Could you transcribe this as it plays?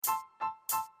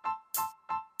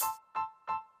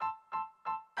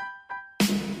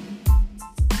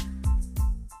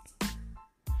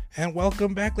And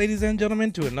welcome back, ladies and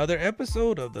gentlemen, to another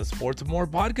episode of the Sports More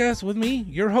podcast with me,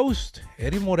 your host,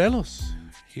 Eddie Morelos,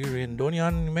 here in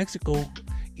Doña, New Mexico,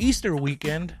 Easter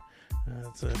weekend.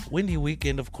 It's a windy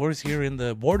weekend, of course, here in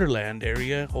the borderland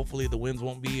area. Hopefully the winds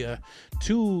won't be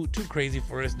too crazy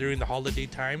for us during the holiday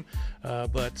time.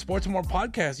 But Sports More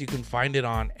Podcast, you can find it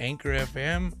on Anchor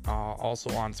FM, also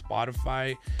on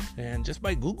Spotify, and just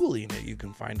by Googling it, you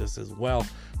can find us as well.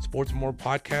 Sports More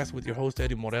Podcast with your host,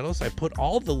 Eddie Morelos. I put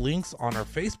all the links on our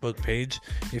Facebook page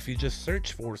if you just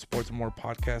search for Sports More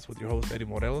Podcast with your host, Eddie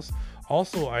Morelos.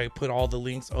 Also, I put all the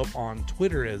links up on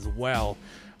Twitter as well.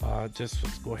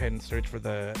 Just go ahead and search for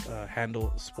the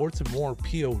handle Sports and More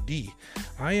POD.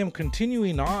 I am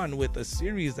continuing on with a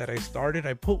series that I started.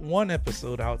 I put one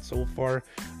episode out so far,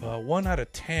 1 out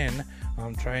of 10.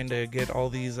 I'm trying to get all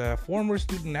these former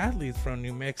student athletes from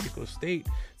New Mexico State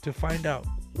to find out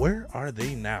where are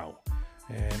they now.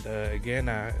 And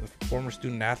again, former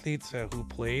student athletes who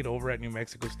played over at New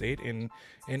Mexico State in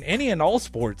any and all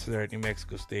sports there at New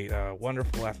Mexico State.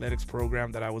 Wonderful athletics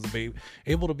program that I was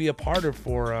able to be a part of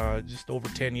for just over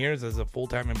 10 years as a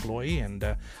full-time employee. And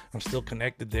I'm still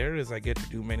connected there as I get to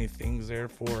do many things there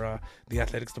for the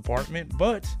athletics department.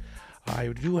 But I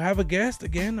do have a guest,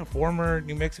 again, a former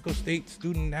New Mexico State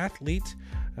student athlete,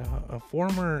 a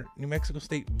former New Mexico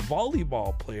State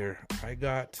volleyball player. I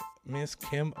got Miss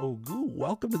Kim Oguh.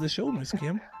 Welcome to the show, Miss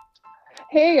Kim.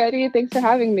 Hey, Eddie. Thanks for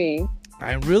having me.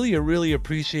 I really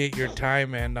appreciate your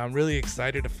time, and I'm really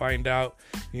excited to find out,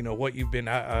 what you've been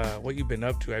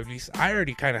up to. At least I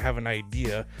already kind of have an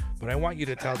idea, but I want you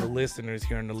to tell the listeners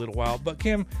here in a little while. But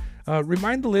Kim,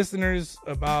 remind the listeners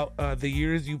about the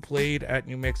years you played at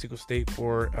New Mexico State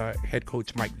for head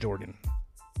coach Mike Jordan.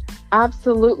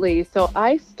 Absolutely. So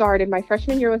I started, my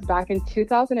freshman year was back in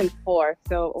 2004.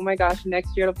 So, oh my gosh,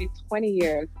 next year it'll be 20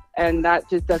 years. And that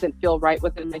just doesn't feel right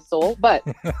within my soul. But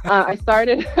I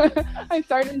started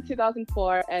in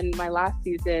 2004, and my last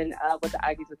season with the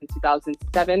Aggies was in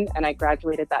 2007, and I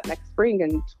graduated that next spring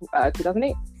in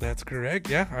 2008. That's correct.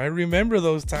 Yeah, I remember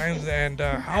those times. And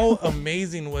how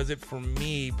amazing was it for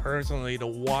me personally to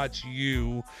watch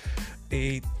you,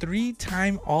 a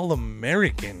 3-time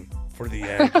All-American for the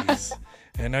Aggies.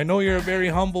 And I know you're a very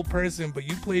humble person, but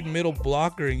you played middle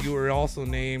blocker, and you were also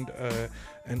named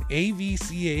an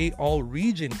AVCA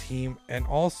All-Region team, and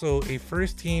also a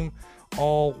first-team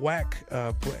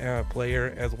All-WAC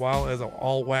player, as well as an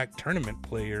All-WAC tournament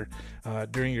player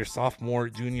during your sophomore,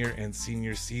 junior, and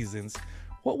senior seasons.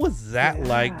 What was that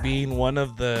like, being one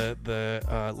of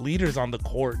the leaders on the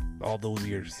court all those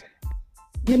years?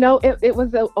 It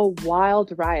was a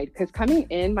wild ride, because coming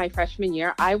in my freshman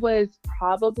year, I was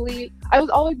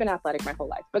always been athletic my whole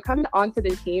life, but coming onto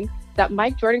the team that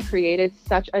Mike Jordan created,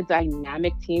 such a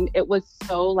dynamic team. It was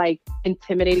so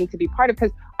intimidating to be part of,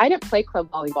 because I didn't play club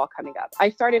volleyball coming up.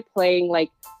 I started playing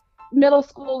middle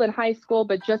school and high school,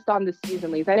 but just on the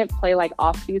season leagues. I didn't play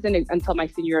off season until my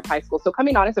senior year of high school. So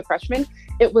coming on as a freshman,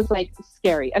 it was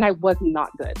scary, and I was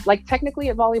not good. Technically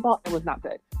at volleyball, I was not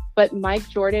good. But Mike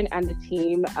Jordan and the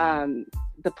team,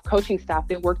 the coaching staff,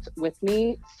 they worked with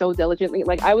me so diligently.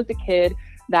 I was a kid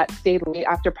that stayed late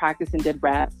after practice and did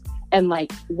reps, and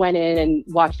went in and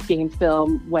watched game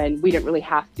film when we didn't really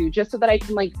have to, just so that I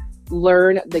can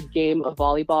learn the game of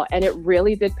volleyball. And it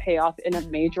really did pay off in a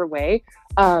major way,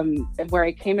 where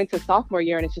I came into sophomore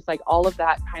year, and it's just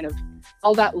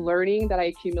all that learning that I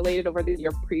accumulated over the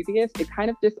year previous, it kind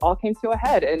of just all came to a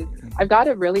head. And I've got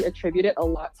to really attribute it a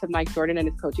lot to Mike Jordan and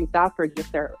his coaching staff for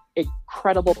just their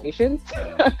incredible patience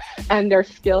and their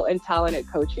skill and talent at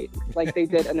coaching. They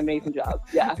did an amazing job.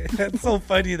 Yeah. That's so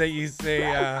funny that you say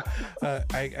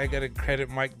I got to credit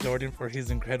Mike Jordan for his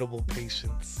incredible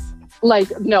patience.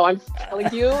 No, I'm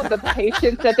telling you, the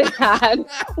patience that they had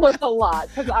was a lot,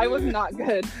 because I was not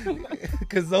good.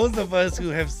 Because those of us who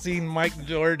have seen Mike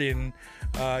Jordan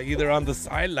either on the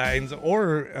sidelines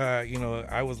or,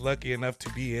 I was lucky enough to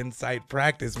be inside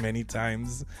practice many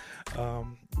times,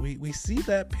 we see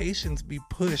that patience be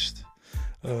pushed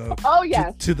to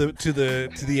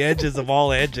the edges of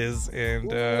all edges. And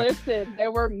listen,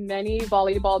 there were many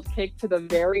volleyballs kicked to the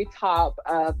very top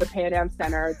of the Pan Am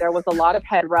Center. There was a lot of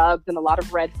head rubs and a lot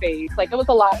of red face. It was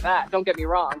a lot of that, don't get me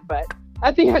wrong, but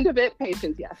at the end of it,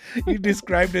 patience, yes. You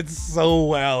described it so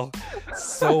well.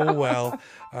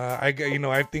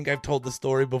 I think I've told the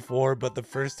story before, but the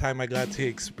first time I got to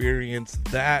experience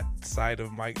that side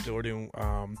of Mike Jordan,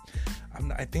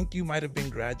 I think you might have been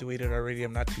graduated already.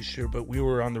 I'm not too sure, but we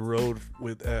were on the road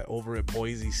with over at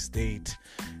Boise State,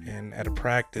 and at a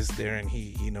practice there, and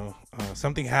he,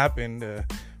 something happened.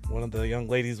 one of the young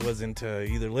ladies wasn't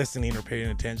either listening or paying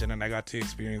attention, and I got to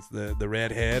experience the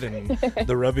red head and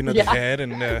the rubbing of the head,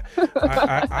 and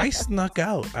I snuck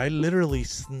out. I literally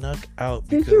snuck out.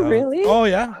 Did you really? Oh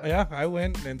yeah. I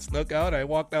went and snuck out. I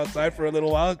walked outside for a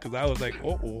little while because I was like,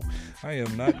 oh, I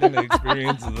am not going to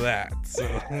experience that.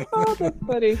 So. Oh, that's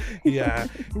funny. Yeah,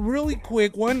 really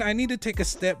quick one. I need to take a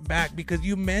step back because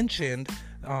you mentioned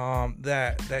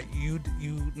that you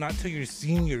not till your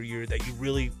senior year that you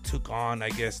really took on, I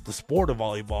guess, the sport of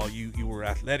volleyball. You were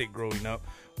athletic growing up.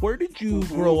 Where did you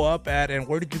grow up at, and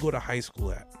where did you go to high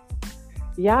school at?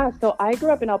 Yeah, so I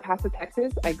grew up in El Paso,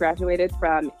 Texas. I graduated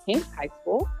from Hanks High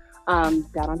School, down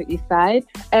on the east side.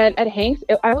 And at Hanks,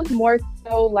 I was more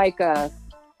so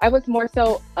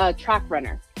a track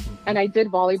runner, and I did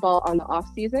volleyball on the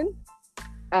off season.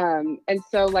 And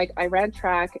so like I ran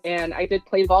track and I did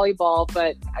play volleyball,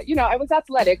 but I was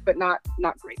athletic, but not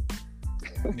great.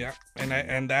 Yeah.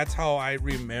 And that's how I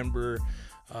remember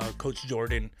Coach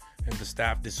Jordan and the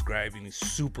staff describing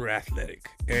super athletic.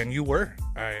 And you were.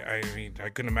 I mean, I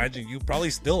can imagine you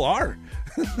probably still are.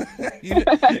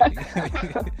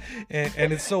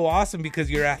 And it's so awesome because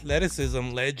your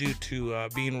athleticism led you to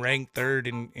being ranked third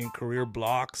in career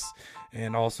blocks,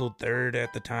 and also third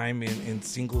at the time in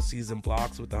single season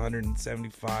blocks with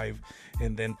 175,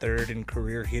 and then third in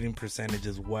career hitting percentage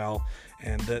as well.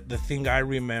 And the thing I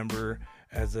remember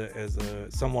as a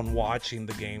someone watching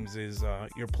the games is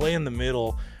your play in the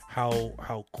middle,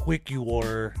 how quick you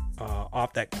were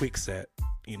off that quick set,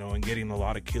 and getting a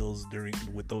lot of kills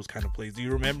with those kind of plays. Do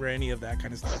you remember any of that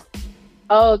kind of stuff?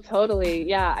 Oh, totally.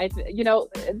 Yeah.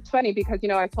 It's funny because,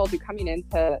 I told you coming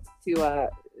into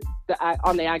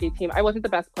on the Aggie team, I wasn't the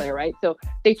best player, right? So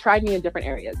they tried me in different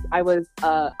areas. I was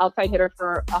outside hitter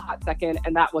for a hot second,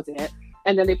 and that wasn't it.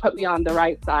 And then they put me on the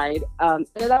right side, and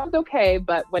that was okay.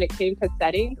 But when it came to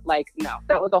setting, no,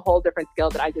 that was a whole different skill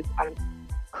that I'm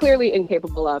clearly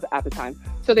incapable of at the time.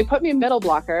 So they put me in middle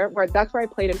blocker, that's where I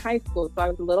played in high school. So I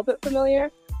was a little bit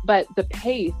familiar, but the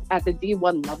pace at the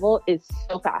D1 level is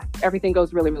so fast. Everything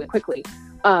goes really, really quickly.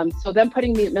 So them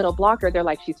putting me at middle blocker, they're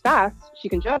like, she's fast, she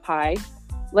can jump high.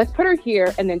 Let's put her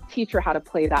here and then teach her how to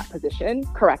play that position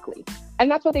correctly. And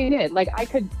that's what they did. I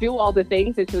could do all the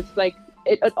things. It's just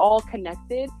it all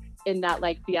connected in that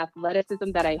the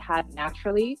athleticism that I had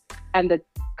naturally and the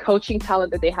coaching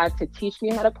talent that they had to teach me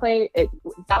how to play.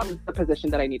 That was the position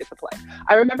that I needed to play.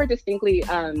 I remember distinctly,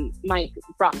 Mike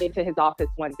brought me to his office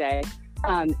one day,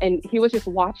 and he was just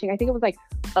watching. I think it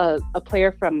was a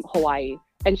player from Hawaii.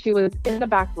 And she was in the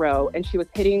back row, and she was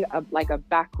hitting a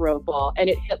back row ball, and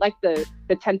it hit the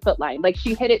 10-foot line.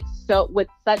 She hit it with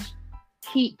such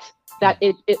heat that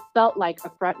it felt like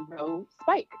a front row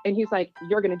spike. And he's like,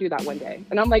 "You're gonna do that one day."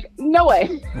 And I'm like, "No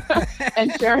way!"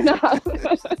 and sure enough,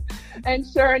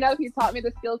 he taught me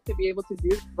the skills to be able to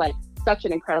do such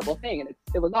an incredible thing, and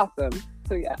it was awesome.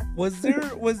 So yeah. Was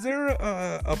there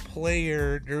a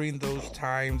player during those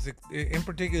times, in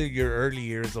particular your early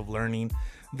years of learning,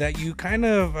 that you kind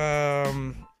of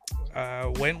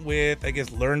went with, I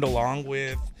guess, learned along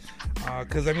with?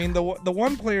 Because I mean, the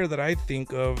one player that I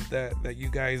think of that you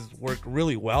guys worked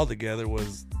really well together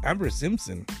was Amber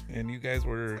Simpson, and you guys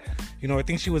were, I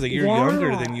think she was a year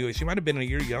younger than you. She might have been a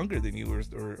year younger than you,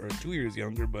 or 2 years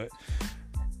younger, but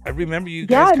I remember you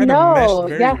guys kind of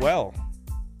meshed very well.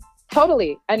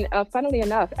 Totally. And funnily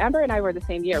enough, Amber and I were the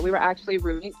same year. We were actually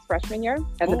roommates freshman year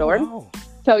at the dorm. Wow.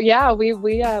 So yeah,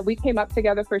 we came up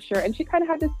together for sure. And she kind of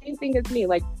had the same thing as me.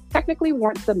 Technically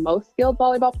weren't the most skilled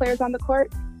volleyball players on the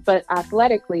court, but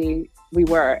athletically we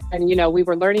were. And, we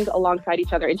were learning alongside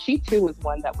each other. And she too was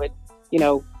one that would,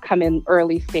 come in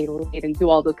early, stay late, and do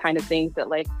all those kind of things that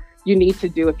you need to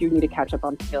do if you need to catch up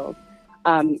on skills.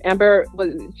 Amber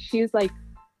she's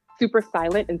super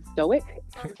silent and stoic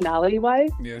personality wise.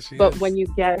 Yeah, she but is. when you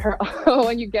get her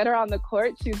on the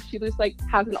court, she just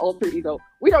has an alter ego.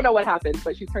 We don't know what happened,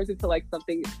 but she turns into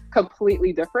something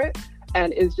completely different,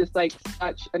 and is just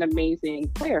such an amazing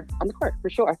player on the court for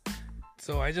sure.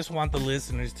 So I just want the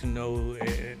listeners to know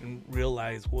and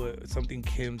realize what something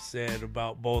Kim said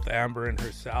about both Amber and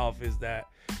herself is that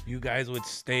you guys would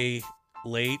stay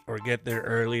late or get there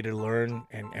early to learn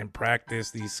and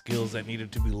practice these skills that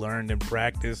needed to be learned and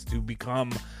practiced to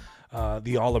become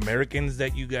the All-Americans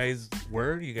that you guys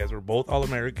were. You guys were both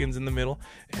All-Americans in the middle,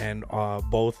 and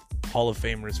both Hall of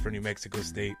Famers for New Mexico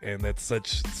State. And that's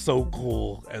so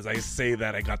cool. As I say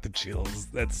that, I got the chills.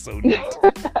 That's so neat.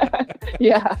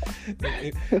 Yeah.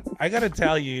 I got to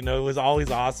tell you, it was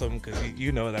always awesome because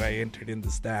you know that I entered in the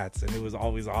stats, and it was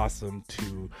always awesome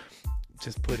to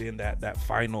just put in that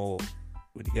final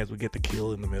when you guys would get the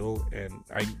kill in the middle, and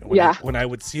when I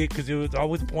would see it, because it was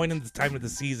always a point in this time of the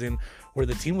season where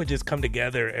the team would just come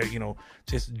together and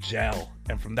just gel,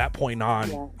 and from that point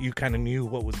on, you kind of knew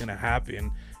what was going to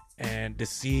happen. And to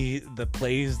see the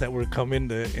plays that were coming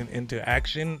into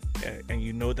action,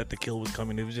 and that the kill was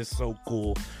coming, it was just so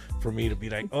cool for me to be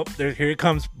like, oh, here it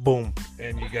comes, boom,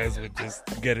 and you guys would just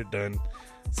get it done.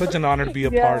 Such an honor to be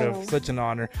a part of. Such an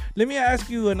honor. Let me ask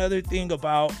you another thing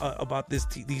about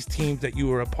these teams that you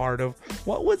were a part of.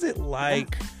 What was it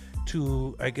like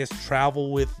to, I guess,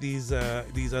 travel with these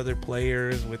other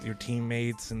players, with your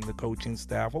teammates and the coaching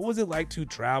staff? What was it like to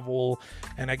travel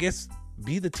and, I guess,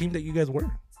 be the team that you guys were?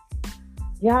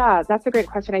 Yeah, that's a great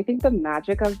question. I think the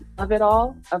magic of it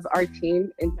all, of our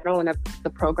team in general, and of the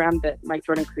program that Mike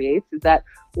Jordan creates, is that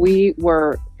we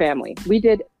were family. We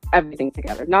did everything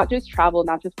together, not just travel,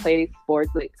 not just play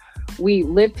sports. Like, we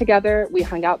lived together, we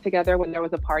hung out together. When there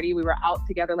was a party, we were out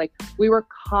together. Like, we were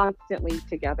constantly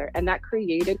together, and that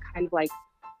created kind of like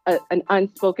an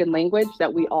unspoken language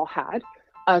that we all had.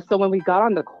 So when we got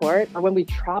on the court, or when we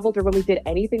traveled, or when we did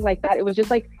anything like that, it was just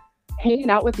like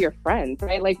hanging out with your friends,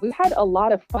 right? Like, we had a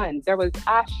lot of fun. There was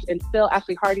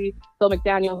Ashley Hardy, Phil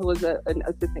McDaniel, who was an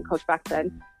assistant coach back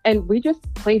then. And we just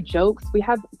played jokes. We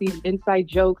had these inside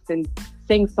jokes and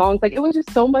sang songs. Like, it was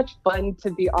just so much fun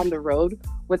to be on the road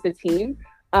with the team.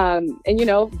 And you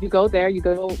go there, you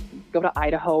go to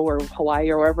Idaho or Hawaii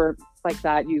or wherever like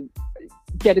that. You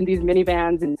get in these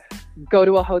minivans and go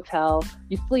to a hotel,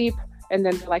 you sleep. And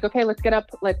then they're like, okay, let's get up.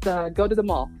 Let's go to the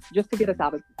mall just to get us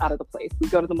out of the place. We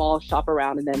go to the mall, shop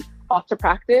around, and then off to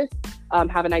practice,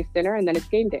 have a nice dinner, and then it's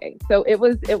game day. So it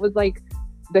was like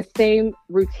the same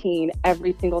routine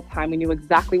every single time. We knew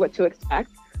exactly what to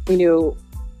expect. We knew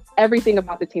everything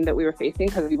about the team that we were facing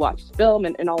because we watched film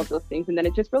and all of those things. And then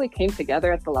it just really came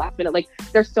together at the last minute. Like,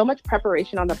 there's so much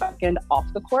preparation on the back end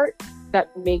off the court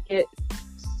that make it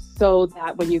so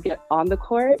that when you get on the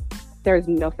court, there's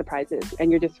no surprises and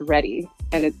you're just ready,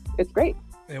 and it's great.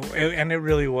 And it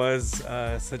really was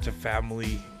such a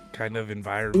family kind of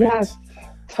environment. Yes,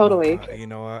 totally.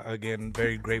 Again,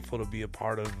 very grateful to be a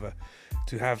part of,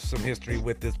 to have some history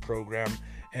with this program.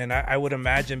 And I would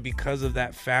imagine, because of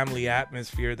that family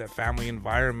atmosphere, that family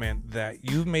environment, that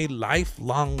you've made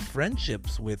lifelong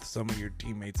friendships with some of your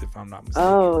teammates, if I'm not mistaken.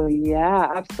 Oh, yeah,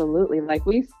 absolutely. Like,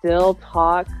 we still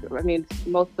talk. I mean,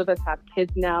 most of us have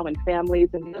kids now and families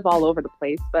and live all over the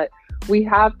place, but we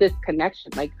have this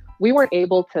connection. Like, we weren't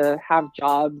able to have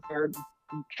jobs or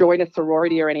join a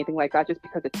sorority or anything like that just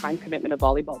because the time commitment of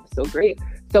volleyball was so great.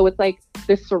 So it's like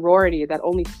this sorority that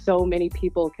only so many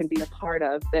people can be a part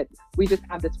of, that we just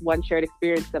have this one shared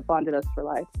experience that bonded us for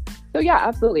life. So yeah,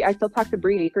 absolutely. I still talk to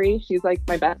Bree Akery. She's like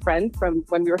my best friend from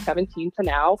when we were 17 to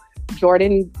now.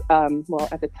 Jordan,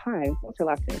 at the time, what's her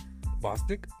last name?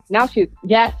 Bostic? Now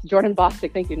Jordan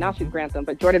Bostic. Thank you. Now she's Grantham,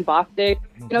 but Jordan Bostic.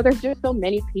 There's just so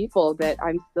many people that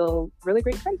I'm still really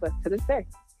great friends with to this day.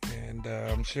 And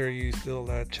I'm sure you still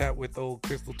chat with old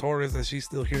Crystal Torres, as she's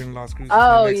still here in Las Cruces,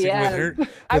 New Mexico, yes.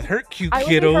 with her cute I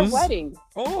kiddos. was at her wedding.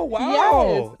 Oh, wow.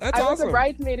 Yes. That's awesome. I awesome. was a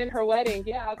bridesmaid in her wedding.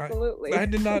 Yeah, absolutely. I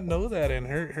did not know that. And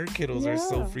her kiddos are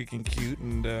so freaking cute.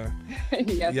 And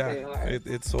yes, they are.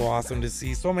 It's so awesome to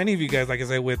see so many of you guys, like I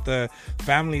said, with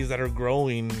families that are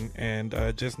growing, and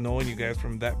just knowing you guys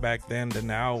from that back then to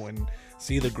now, and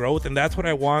see the growth. And that's what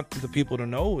I want the people to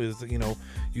know is,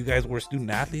 you guys were student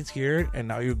athletes here, and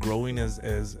now you're growing as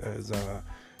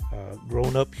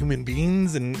grown up human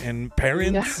beings and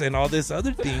parents and all this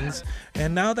other things.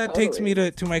 And now that takes me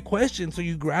to my question. So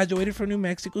you graduated from New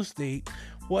Mexico State.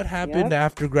 What happened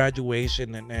after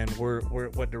graduation, and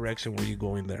what direction were you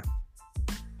going there?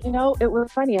 It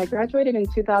was funny. I graduated in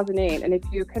 2008, and if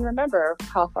you can remember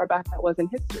how far back that was in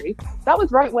history, that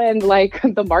was right when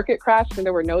the market crashed and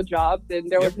there were no jobs and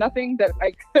there was nothing that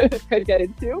I could get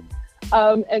into.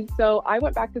 And so I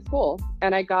went back to school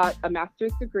and I got a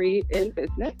master's degree in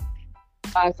business.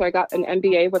 So I got an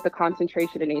MBA with a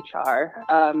concentration in HR,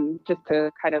 just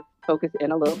to kind of focus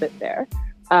in a little bit there.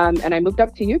 And I moved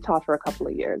up to Utah for a couple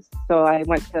of years. So I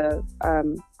went to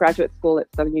graduate school at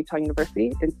Southern Utah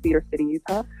University in Cedar City,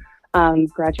 Utah.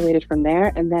 Graduated from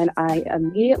there. And then I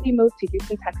immediately moved to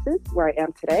Houston, Texas, where I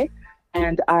am today.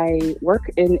 And I work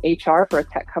in HR for a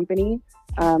tech company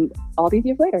all these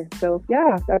years later. So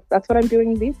yeah, that's what I'm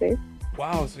doing these days.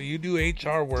 Wow, so you do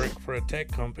HR work for a tech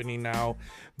company now,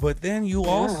 but then you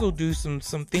also do some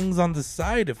things on the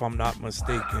side, if I'm not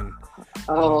mistaken.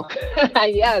 Oh,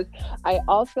 yes. I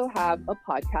also have a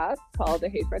podcast called the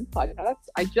Hey Friends Podcast.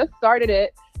 I just started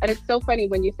it, and it's so funny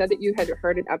when you said that you had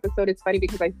heard an episode. It's funny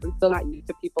because I'm still not used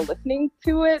to people listening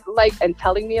to it, and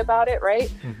telling me about it,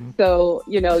 right? Mm-hmm. So,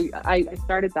 I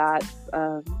started that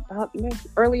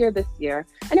earlier this year.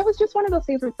 And it was just one of those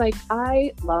things where it's like,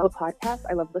 I love podcasts.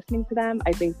 I love listening to them.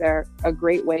 I think they're a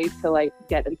great way to like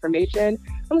get information.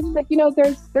 I was just like,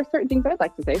 there's certain things I'd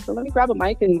like to say. So let me grab a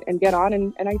mic and get on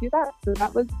and I do that. So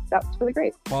that was really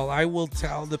great. Well, I will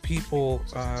tell the people,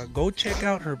 go check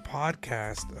out her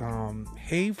podcast,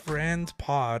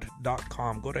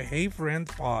 heyfriendspod.com. Go to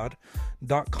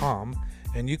heyfriendspod.com.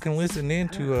 And you can listen in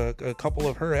to a couple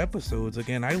of her episodes.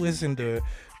 Again, I listened to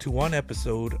one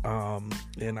episode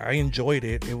and I enjoyed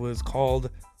it. It was called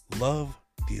Love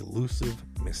the Elusive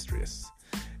Mistress.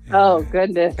 And oh,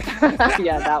 goodness.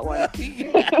 Yeah, that one.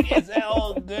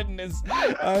 Oh, goodness.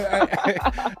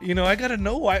 I got to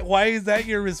know why is that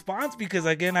your response? Because,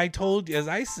 again, I told you, as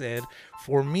I said,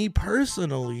 for me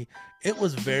personally, it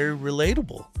was very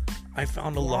relatable. I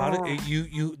found a lot of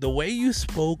you the way you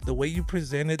spoke, the way you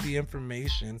presented the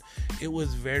information, it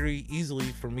was very easily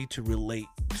for me to relate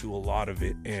to a lot of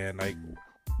it, and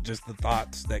just the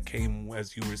thoughts that came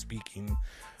as you were speaking.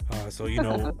 So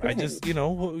I just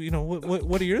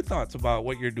what are your thoughts about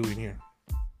what you're doing here?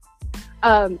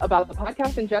 About the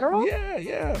podcast in general?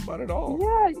 Yeah, about it all.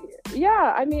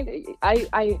 Yeah. I mean, I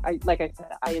like I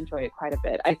said, I enjoy it quite a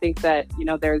bit. I think that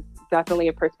there's definitely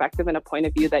a perspective and a point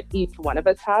of view that each one of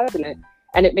us has, and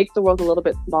it makes the world a little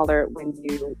bit smaller when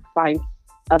you find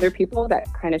other people that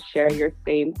kind of share your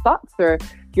same thoughts or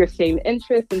your same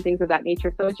interests and things of that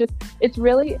nature. So it's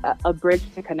really a bridge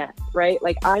to connect, right?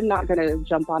 Like, I'm not going to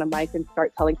jump on a mic and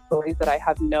start telling stories that I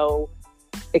have no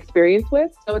experience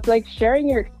with. So it's like sharing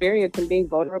your experience and being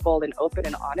vulnerable and open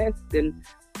and honest and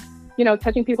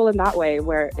touching people in that way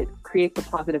where it creates a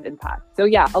positive impact. So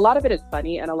yeah, a lot of it is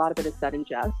funny and a lot of it is said in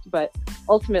jest, but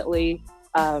ultimately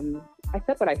I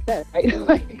said what I said, right?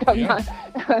 Like, I'm not,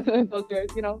 those are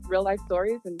real life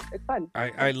stories, and it's fun.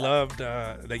 I loved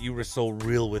that you were so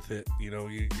real with it.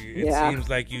 It seems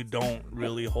like you don't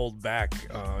really hold back,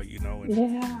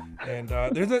 and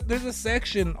there's a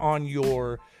section on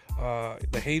your the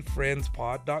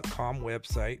heyfriendspod.com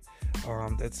website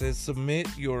that says submit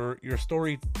your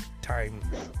story time.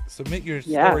 Submit your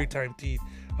story time teeth.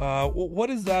 What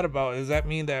is that about? Does that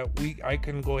mean that I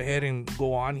can go ahead and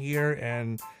go on here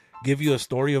and give you a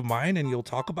story of mine and you'll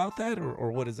talk about that,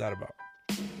 or what is that about?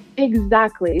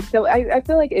 Exactly. So I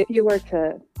feel like if you were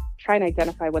to try and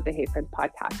identify what the Hey Friends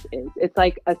podcast is, it's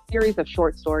like a series of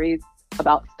short stories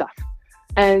about stuff.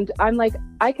 And I'm like,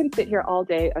 I can sit here all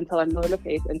day until I'm blue in the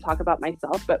face and talk about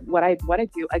myself. But what I want to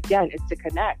do, again, is to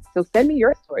connect. So send me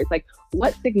your stories. Like,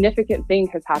 what significant thing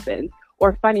has happened,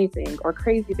 or funny thing, or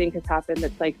crazy thing has happened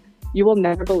that's like, you will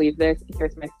never believe this.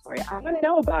 Here's my story. I want to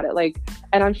know about it. Like,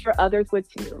 and I'm sure others would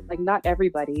too. Like, not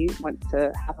everybody wants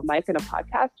to have a mic and a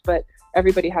podcast, but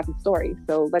everybody has a story.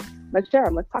 So let's share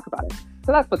them. Let's talk about it.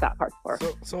 So that's what that part's for.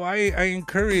 So I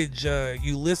encourage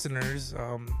you listeners,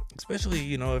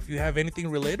 especially, if you have anything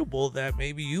relatable that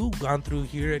maybe you've gone through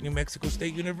here at New Mexico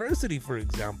State University, for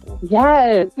example.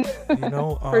 Yes.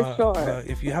 For sure.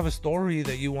 If you have a story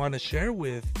that you want to share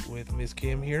with Miss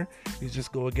Kim here, you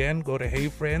just go to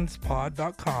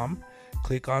heyfriendspod.com,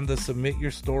 click on the submit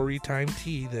your story time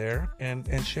T there, and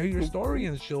share your story,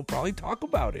 and she'll probably talk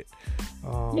about it.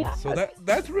 So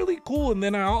that's really cool. And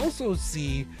then I also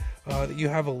see that you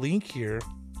have a link here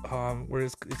where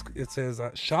it says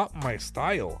shop my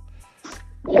style.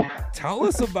 Tell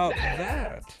us about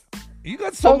that. You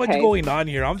got so much going on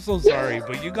here. I'm so sorry,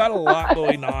 but you got a lot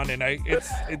going on, and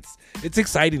it's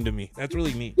exciting to me. That's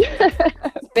really neat.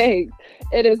 Thanks.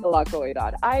 It is a lot going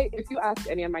on. If you ask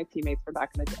any of my teammates from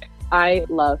back in the day, I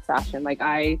love fashion. Like,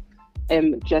 I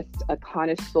am just a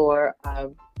connoisseur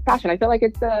of fashion. I feel like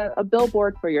it's a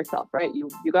billboard for yourself, right? You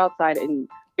go outside and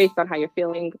based on how you're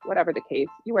feeling, whatever the case,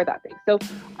 you wear that thing. So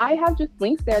I have just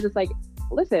links there that's like,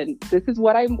 listen, this is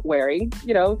what I'm wearing.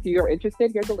 If you're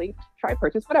interested, here's a link, try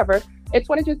purchase, whatever. It's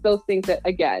one of just those things that,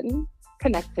 again,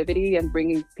 connectivity and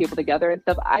bringing people together and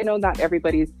stuff. I know not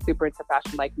everybody's super into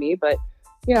fashion like me, but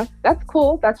that's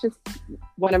cool. That's just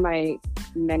one of my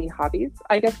many hobbies,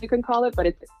 I guess you can call it, but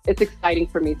it's exciting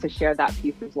for me to share that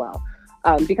piece as well.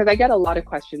 Because I get a lot of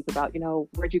questions about,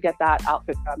 where'd you get that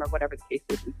outfit from, or whatever the case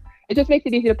is. It just makes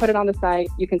it easy to put it on the site.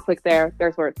 You can click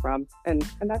there's where it's from, and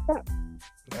that's that.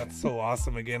 That's so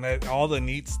awesome. Again, all the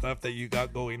neat stuff that you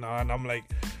got going on, I'm like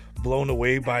blown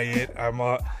away by it. I'm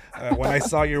when I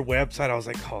saw your website, I was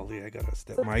like, holy, I gotta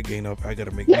step my game up. I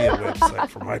gotta make me a website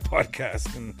for my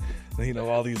podcast, and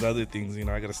all these other things.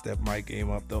 I gotta step my game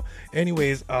up though.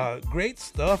 Anyways, great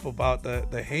stuff about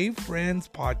the Hey Friends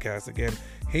podcast. Again,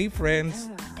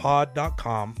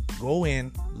 heyfriendspod.com. Go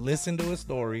in, listen to a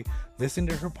story, listen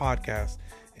to her podcast,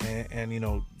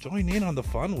 and join in on the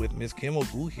fun with Miss Kim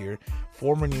Oguh here,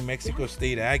 former New Mexico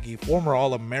State Aggie, former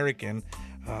All-American.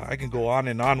 I can go on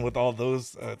and on with all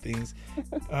those things.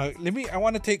 I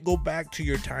want to go back to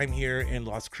your time here in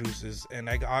Las Cruces, and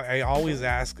I always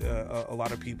ask a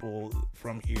lot of people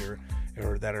from here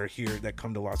or that are here that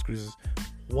come to Las Cruces,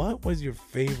 what was your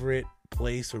favorite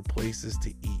place or places to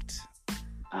eat?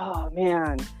 Oh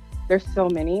man, there's so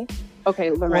many.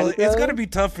 Okay, Lorenzo. Well, it's gonna be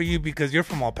tough for you because you're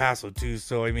from El Paso too.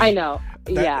 So I mean, I know.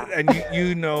 Yeah. And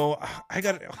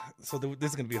So this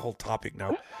is gonna be a whole topic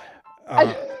now.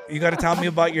 You got to tell me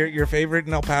about your favorite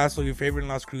in El Paso, your favorite in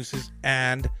Las Cruces,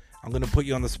 and I'm gonna put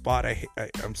you on the spot.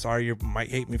 I'm sorry, you might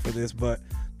hate me for this, but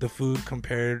the food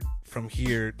compared from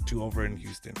here to over in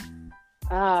Houston.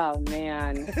 Oh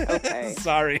man. Okay.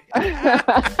 Sorry.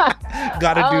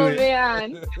 Gotta do it.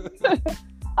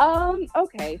 Oh man.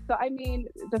 Okay. So I mean,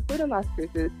 the food in Las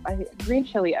Cruces, green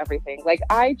chili, everything. Like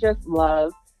I just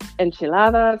love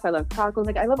enchiladas. I love tacos.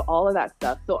 Like I love all of that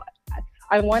stuff. So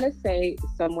I want to say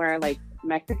somewhere like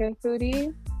Mexican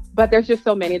foodie, but there's just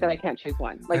so many that I can't choose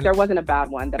one. Like there wasn't a bad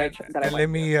one that I let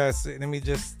me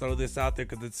just throw this out there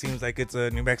because it seems like it's a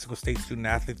New Mexico State student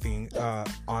athlete thing.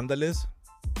 Andales.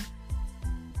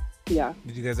 Yeah.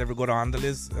 Did you guys ever go to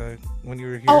Andales when you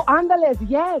were here? Oh, Andales,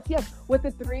 yes. With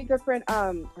the 3 different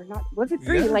or not? Was it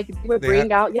 3? Yeah. Like they would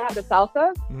bring out the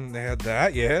salsa. They had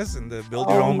that, yes, and the build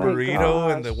your own burrito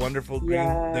gosh. And the wonderful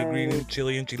green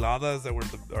chili enchiladas that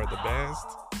are the best.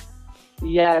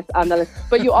 Yes, Andales.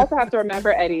 But you also have to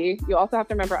remember, Eddie. You also have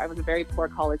to remember, I was a very poor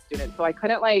college student, so I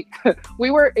couldn't we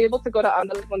were able to go to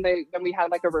Andales when we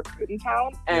had like a recruit in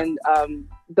town, and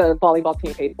the volleyball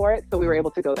team paid for it, so we were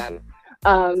able to go then.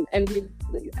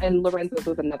 And Lorenzo's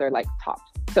was another like top.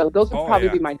 So those would probably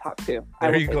be my top 2.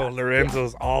 There you go.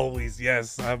 Lorenzo's always.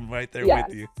 Yes, I'm right there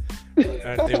with you.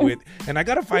 And I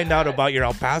gotta find out about your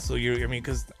El Paso.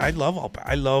 Because I love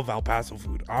El Paso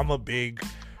food. I'm big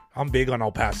on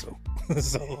El Paso.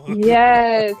 So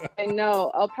yes, I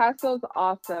know El Paso's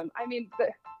awesome. I mean,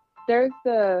 there's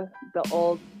the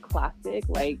old classic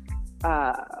like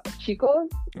Chico's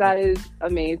that is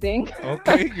amazing.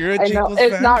 Okay, you're a Chico's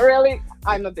fan. It's not really.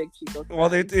 I'm a big Chico's fan. Well,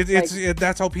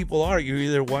 that's how people are. You're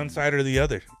either one side or the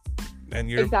other, and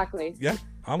you're exactly. Yeah,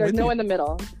 there's no in the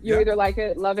middle. You either like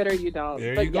it, love it, or you don't.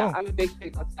 There you go. I'm a big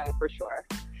Chico's fan for sure.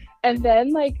 And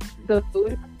then like the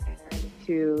food compared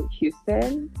to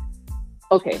Houston.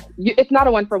 Okay, it's not a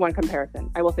 1-for-1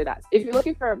 comparison. I will say that. If you're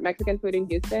looking for Mexican food in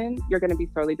Houston, you're going to be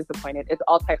sorely disappointed. It's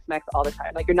all Tex-Mex all the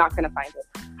time. Like, you're not going to find it.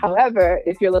 However,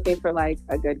 if you're looking for, like,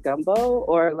 a good gumbo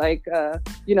or, like,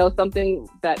 something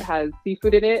that has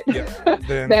seafood in it,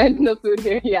 then the food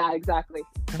here, yeah, exactly.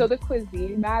 So the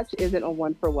cuisine match isn't a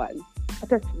 1-for-1.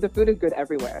 The food is good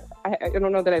everywhere. I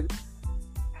don't know that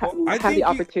I've had the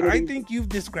opportunity. I think you've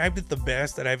described it the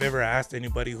best that I've ever asked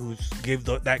anybody who's gave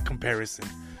that comparison.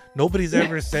 Nobody's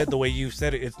ever said the way you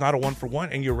said it. It's not a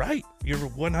 1-for-1, and you're right. You're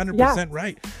 100%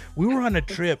 right. We were on a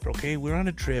trip, okay?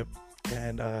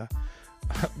 And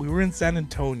we were in San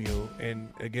Antonio, and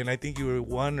again, I think you were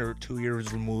 1 or 2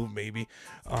 years removed, maybe.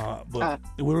 But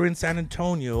we were in San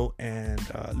Antonio, and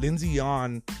Lindsay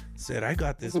Yon said, "I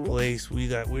got this place.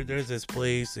 There's this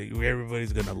place that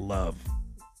everybody's gonna love."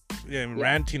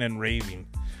 Ranting and raving.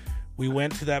 We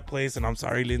went to that place, and I'm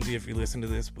sorry, Lindsay, if you listen to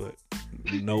this, but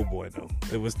no.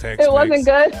 It was Tex-Mex. It wasn't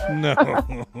good? No.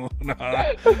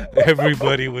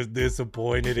 Everybody was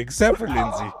disappointed except for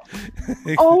Lindsay.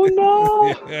 Oh,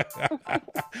 no.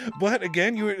 But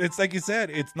again, it's like you said,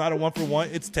 it's not a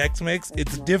 1-for-1. It's Tex-Mex.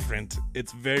 It's different.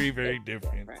 It's very, very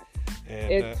different.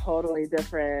 And, it's totally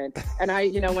different. And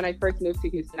when I first moved to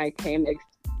Houston, I came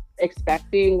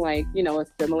expecting like, a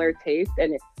similar taste.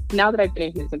 And now that I've been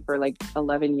in Houston for like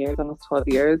 11 years, almost 12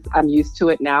 years, I'm used to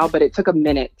it now, but it took a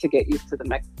minute to get used to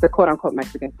the quote unquote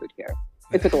Mexican food here.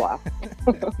 It took a while.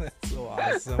 That's so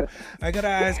awesome. I gotta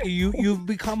ask you've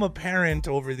become a parent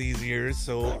over these years.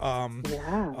 So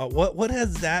what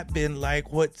has that been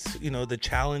like? What's, the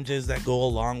challenges that go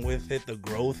along with it, the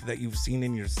growth that you've seen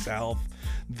in yourself,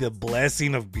 the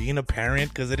blessing of being a parent,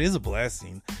 because it is a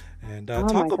blessing. And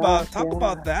talk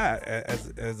about that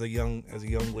as a young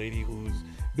lady who's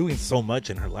doing so much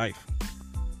in her life.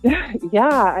 Yeah,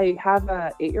 I have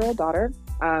a 8-year-old daughter,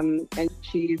 and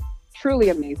she's truly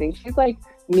amazing. She's like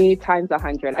me times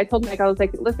 100. I told Mike, I was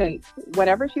like, listen,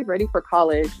 whenever she's ready for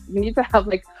college, you need to have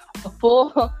like a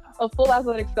full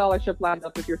athletic scholarship lined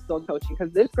up if you're still coaching,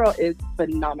 because this girl is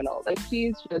phenomenal. Like,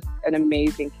 she's just an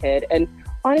amazing kid. And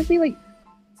honestly, like,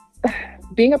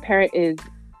 being a parent is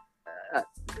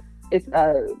it's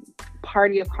a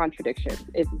party of contradictions.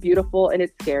 It's beautiful and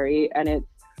it's scary, and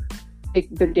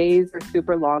the days are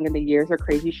super long and the years are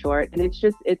crazy short. And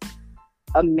it's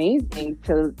amazing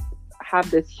to have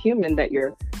this human that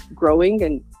you're growing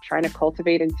and trying to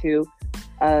cultivate into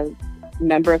a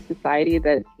member of society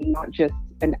that's not just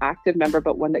an active member,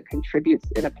 but one that contributes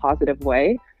in a positive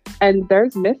way. And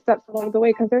there's missteps along the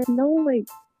way because there's no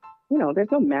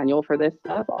there's no manual for this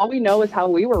stuff. All we know is how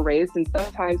we were raised. And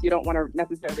sometimes you don't want to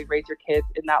necessarily raise your kids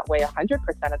in that way 100%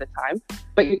 of the time,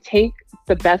 but you take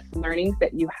the best learnings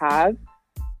that you have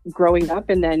growing up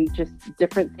and then just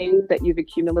different things that you've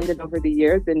accumulated over the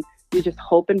years. And you just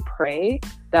hope and pray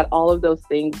that all of those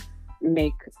things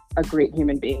make a great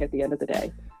human being at the end of the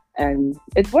day. And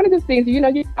it's one of those things,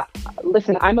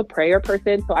 listen, I'm a prayer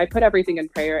person, so I put everything in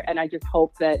prayer and I just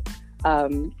hope that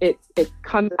it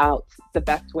comes out the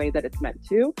best way that it's meant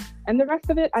to. And the rest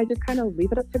of it, I just kind of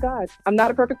leave it up to God. I'm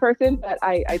not a perfect person, but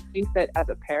I think that as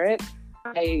a parent,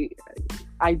 I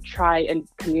try and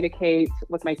communicate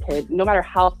with my kids, no matter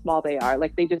how small they are.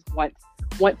 Like, they just want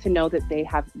to know that they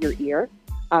have your ear.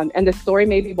 And the story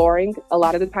may be boring. A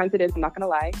lot of the times it is. I'm not going to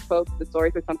lie, folks. The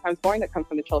stories are sometimes boring that come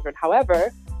from the children.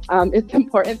 However, it's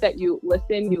important that you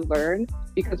listen, you learn,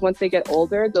 because once they get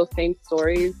older, those same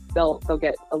stories, they'll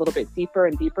get a little bit deeper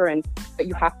and deeper. But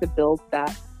you have to build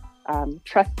that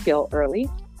trust skill early,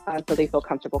 so they feel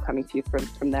comfortable coming to you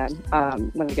from them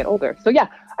when they get older. So yeah,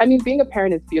 I mean, being a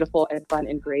parent is beautiful and fun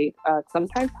and great.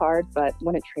 Sometimes hard, but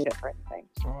wouldn't trade it for anything.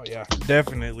 Oh yeah,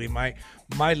 definitely. My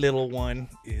little one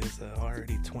is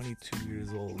already 22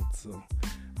 years old. So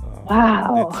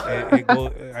wow.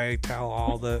 I tell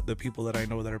all the people that I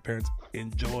know that are parents,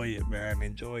 enjoy it, man.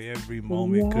 Enjoy every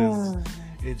moment, because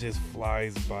it just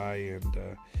flies by, and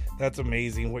that's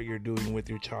amazing what you're doing with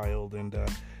your child. And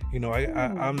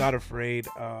I'm not afraid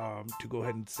to go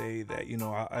ahead and say that,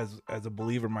 as a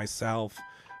believer myself,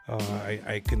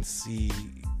 I can see,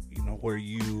 where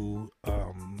you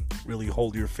really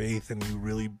hold your faith and you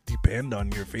really depend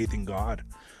on your faith in God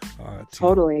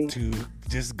to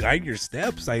just guide your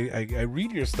steps. I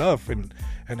read your stuff and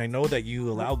I know that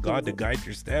you allow God to guide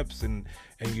your steps, and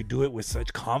you do it with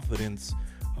such confidence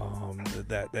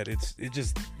that it's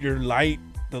just your light.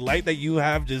 The light that you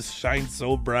have just shines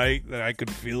so bright that I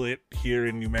could feel it here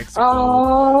in New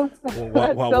Mexico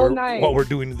while we're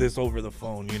doing this over the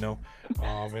phone, and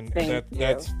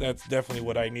that's definitely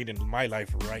what I need in my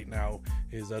life right now,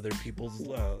 is other people's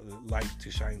light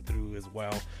to shine through as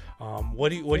well. What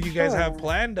do you guys have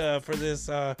planned for this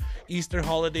Easter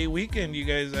holiday weekend? You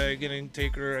guys gonna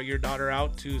take your daughter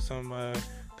out to some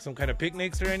kind of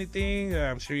picnics or anything?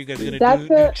 I'm sure you guys are going to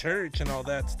do church and all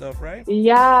that stuff, right?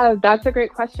 Yeah, that's a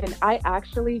great question. I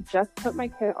actually just put my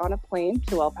kid on a plane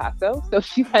to El Paso, so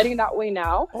she's heading that way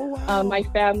now. Oh, wow. My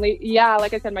family,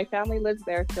 like I said, my family lives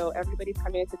there, so everybody's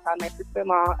coming into town. My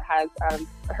sister-in-law has,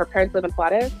 her parents live in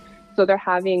Juarez, so they're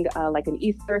having like an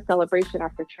Easter celebration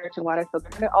after church in Juarez, so they're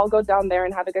going to all go down there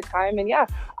and have a good time. And yeah,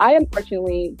 I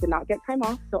unfortunately did not get time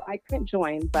off, so I couldn't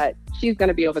join, but she's going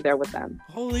to be over there with them.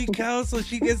 Holy cow. So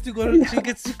she gets to go she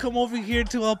gets to come over here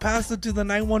to El Paso to the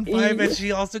 915, and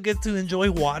she also gets to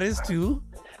enjoy Juarez too?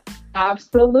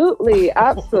 Absolutely,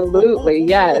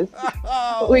 yes.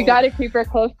 We got to keep her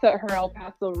close to her El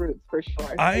Paso roots for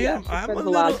sure. I'm a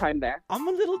lot of time there. I'm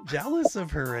a little jealous of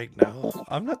her right now.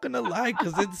 I'm not gonna lie,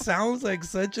 because it sounds like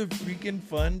such a freaking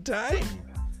fun time.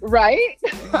 Right?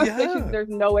 Yeah. There's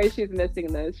no way she's missing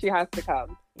this. She has to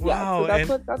come. Wow. Yeah,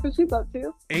 so that's what she's up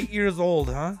to. 8 years old,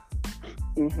 huh?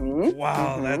 Mm-hmm.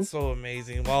 Wow, mm-hmm. That's so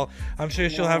amazing. Well, I'm sure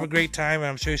she'll have a great time, and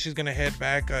I'm sure she's going to head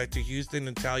back to Houston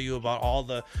and tell you about all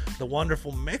the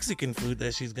wonderful Mexican food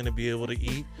that she's going to be able to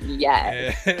eat.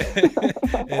 Yes.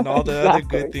 And all the other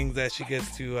good things that she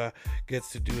gets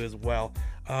to do as well.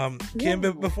 Kim,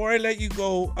 before I let you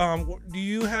go, do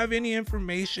you have any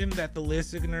information that the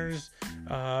listeners,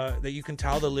 that you can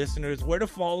tell the listeners where to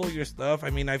follow your stuff? I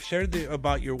mean, I've shared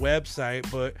about your website,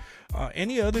 but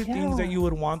any other things that you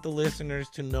would want the listeners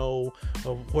to know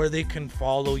of where they can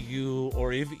follow you,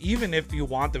 or even if you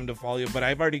want them to follow you? But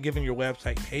I've already given your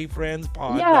website,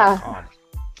 heyfriendspod.com.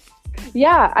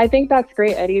 Yeah, I think that's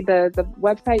great, Eddie. The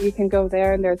website, you can go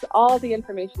there, and there's all the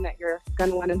information that you're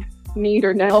going to want to need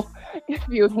or know. If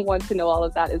you want to know all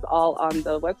of that, is all on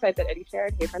the website that Eddie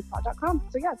shared, heyfriendspod.com.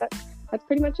 So yeah, that's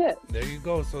pretty much it. There you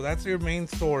go. So that's your main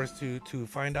source to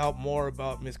find out more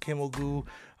about Miss Kim Oguh,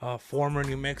 former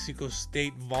New Mexico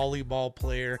State volleyball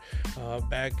player,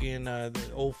 back in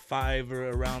the 05 or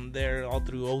around there, all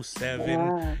through 07.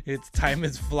 Yeah. Its time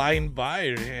is flying by.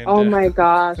 And, oh my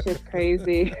gosh, it's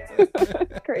crazy.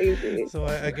 It's crazy. So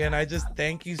again, I just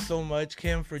thank you so much,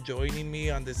 Kim, for joining me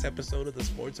on this episode of the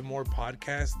Sports and More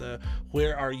podcast, the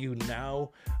Where Are You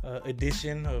Now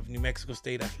edition of New Mexico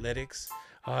State Athletics.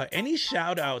 Any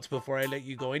shout outs before I let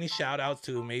you go? Any shout outs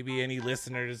to maybe any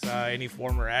listeners, any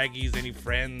former Aggies, any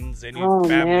friends, any family,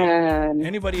 man.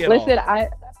 anybody at Listen,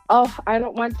 all? I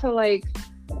don't want to like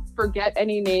forget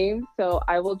any names, so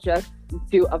I will just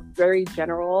do a very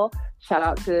general shout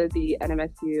out to the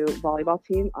NMSU volleyball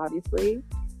team, obviously.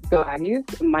 Go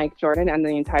Aggies, Mike Jordan, and the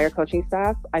entire coaching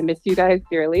staff. I miss you guys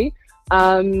dearly.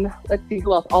 Let's see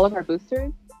who else. All of our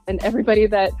boosters and everybody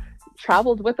that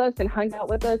traveled with us and hung out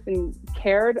with us and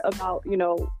cared about,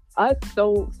 us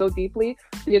so deeply.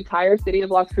 The entire city of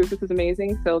Las Cruces is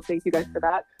amazing. So thank you guys for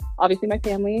that. Obviously my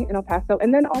family in El Paso,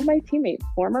 and then all my teammates,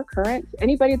 former, current,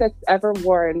 anybody that's ever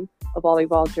worn a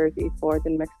volleyball jersey for the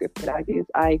New Mexico State Aggies.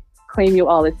 I claim you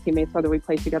all as teammates, whether we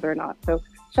play together or not. So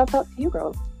shout out to you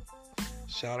girls.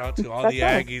 Shout out to all the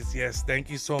Aggies. Yes, thank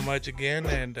you so much again.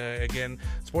 And again,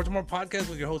 Sports More Podcast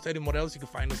with your host, Eddie Morelos. You can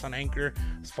find us on Anchor,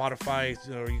 Spotify,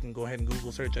 or you can go ahead and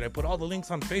Google search it. I put all the links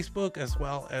on Facebook as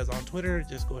well as on Twitter.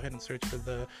 Just go ahead and search for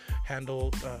the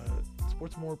handle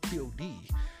Sports More POD.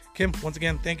 Kim, once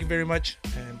again, thank you very much.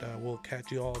 And we'll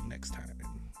catch you all next time.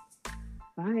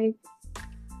 Bye.